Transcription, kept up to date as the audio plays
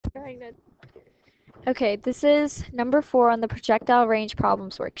Okay, this is number 4 on the projectile range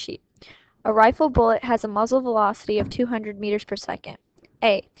problems worksheet. A rifle bullet has a muzzle velocity of 200 meters per second.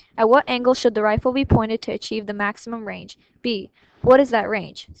 A. At what angle should the rifle be pointed to achieve the maximum range? B. What is that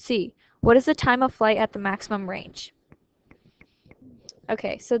range? C. What is the time of flight at the maximum range?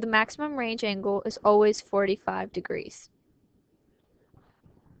 Okay, so the maximum range angle is always 45 degrees.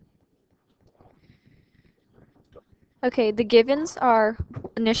 Okay, the givens are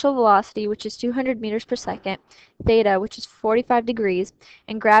initial velocity, which is 200 meters per second, theta, which is 45 degrees,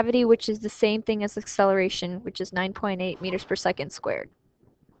 and gravity, which is the same thing as acceleration, which is 9.8 meters per second squared.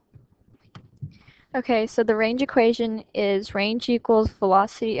 Okay, so the range equation is range equals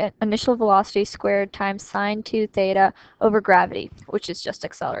velocity, initial velocity squared times sine 2 theta over gravity, which is just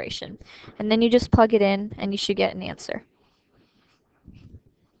acceleration. And then you just plug it in and you should get an answer.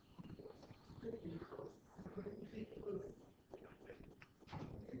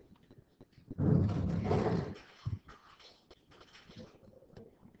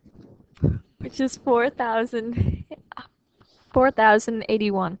 Which is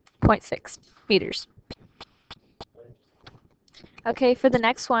 4,081.6 meters. Okay, for the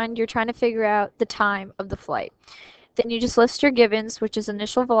next one, you're trying to figure out the time of the flight. Then you just list your givens, which is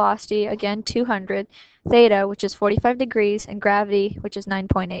initial velocity, again 200, theta, which is 45 degrees, and gravity, which is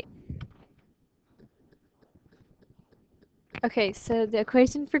 9.8. Okay, so the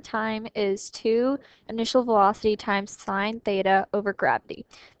equation for time is 2 initial velocity times sine theta over gravity.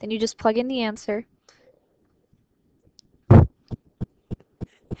 Then you just plug in the answer.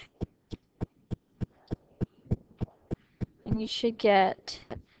 And you should get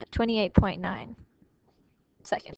 28.9 seconds.